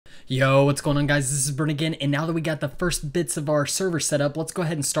Yo, what's going on guys? This is Brent again, and now that we got the first bits of our server set up, let's go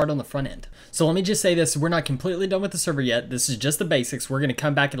ahead and start on the front end. So let me just say this, we're not completely done with the server yet. This is just the basics. We're going to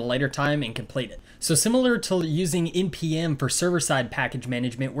come back at a later time and complete it. So similar to using npm for server-side package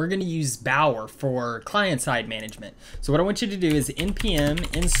management, we're going to use Bower for client-side management. So what I want you to do is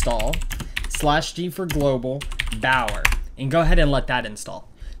npm install /g for global Bower, and go ahead and let that install.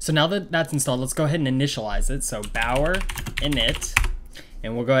 So now that that's installed, let's go ahead and initialize it. So Bower init.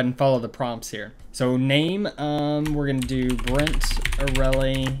 And we'll go ahead and follow the prompts here. So name, we're gonna do Brent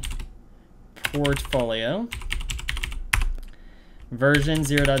Aureli portfolio. Version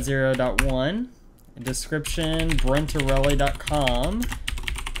 0.0.1. Description, brentoreli.com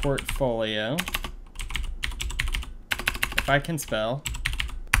portfolio. If I can spell.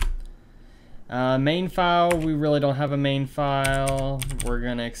 Main file, we really don't have a main file. We're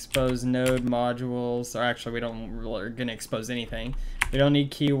gonna expose node modules, or actually we're gonna expose anything. We don't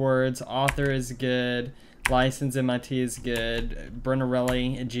need keywords. Author is good. License MIT is good. Brent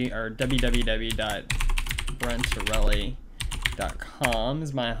Aureli, or www.brentoreli.com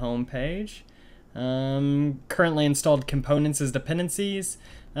is my home page. Currently installed components as dependencies.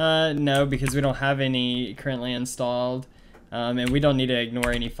 No, because we don't have any currently installed. And we don't need to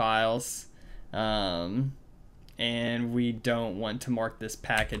ignore any files. And we don't want to mark this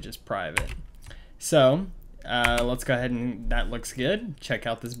package as private. So let's go ahead and that looks good. Check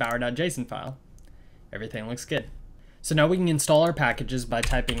out this bower.json file. Everything looks good. So now we can install our packages by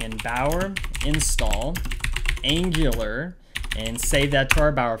typing in bower install angular and save that to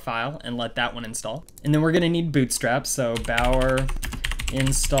our Bower file and let that one install. And then we're going to need bootstrap. So bower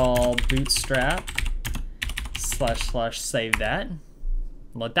install bootstrap / save that.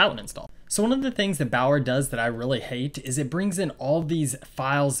 Let that one install. So one of the things that Bower does that I really hate is it brings in all these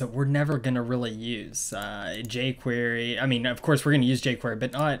files that we're never going to really use. jQuery, I mean, of course we're going to use jQuery,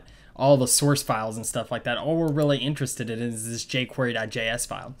 but not all the source files and stuff like that. All we're really interested in is this jQuery.js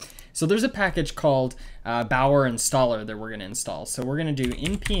file. So there's a package called Bower installer that we're going to install. So we're going to do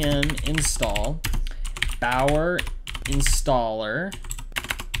npm install Bower installer.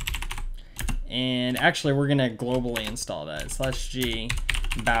 And actually we're going to globally install that /g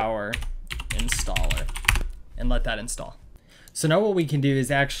Bower installer and let that install. So now what we can do is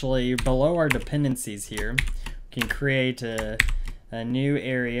actually below our dependencies here, we can create a new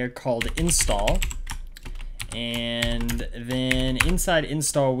area called install, and then inside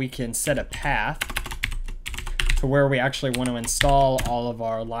install we can set a path to where we actually want to install all of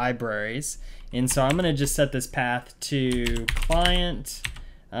our libraries. And so I'm going to just set this path to client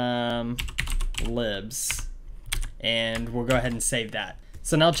libs, and we'll go ahead and save that.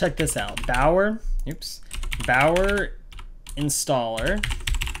 So now check this out. Bower installer.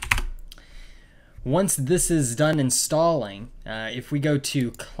 Once this is done installing, if we go to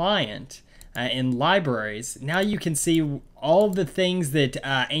client in libraries, now you can see all the things that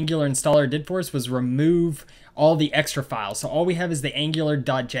Angular installer did for us was remove all the extra files. So all we have is the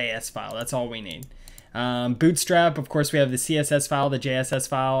angular.js file. That's all we need. Bootstrap, of course, we have the CSS file, the JSS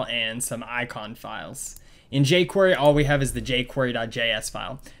file, and some icon files. In jQuery, all we have is the jQuery.js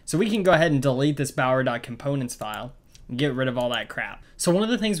file. So we can go ahead and delete this bower.components file and get rid of all that crap. So one of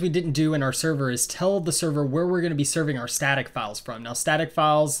the things we didn't do in our server is tell the server where we're going to be serving our static files from. Now, static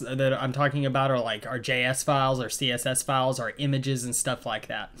files that I'm talking about are like our JS files, our CSS files, our images, and stuff like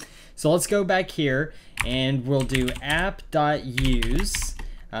that. So let's go back here and we'll do app.use,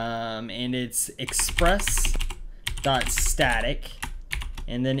 and it's express.static.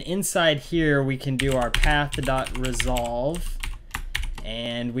 And then inside here, we can do our path.resolve,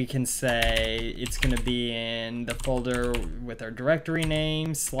 and we can say it's going to be in the folder with our directory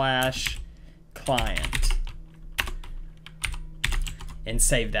name /client, and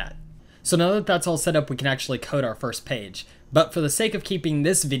save that. So now that that's all set up, we can actually code our first page. But for the sake of keeping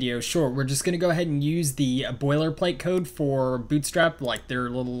this video short, we're just going to go ahead and use the boilerplate code for Bootstrap, like their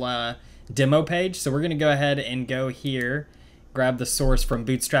little demo page. So we're going to go ahead and go here, grab the source from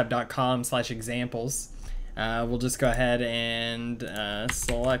bootstrap.com/examples. We'll just go ahead and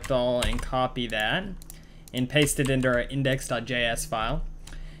select all and copy that and paste it into our index.js file.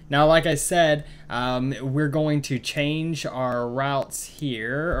 Now, like I said, we're going to change our routes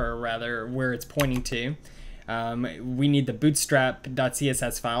here, or rather where it's pointing to. We need the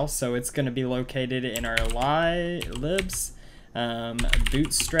bootstrap.css file, so it's going to be located in our libs,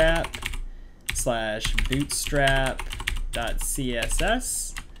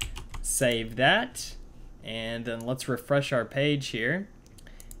 bootstrap/bootstrap.css. Save that, and then let's refresh our page here,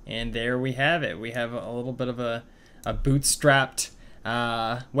 and there we have it. We have a little bit of a bootstrapped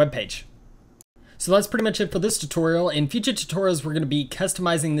web page. So that's pretty much it for this tutorial. In future tutorials, we're going to be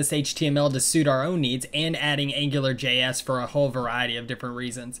customizing this HTML to suit our own needs and adding AngularJS for a whole variety of different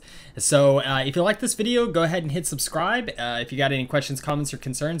reasons. So if you like this video, go ahead and hit subscribe. If you got any questions, comments, or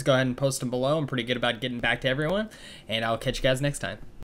concerns, go ahead and post them below. I'm pretty good about getting back to everyone, and I'll catch you guys next time.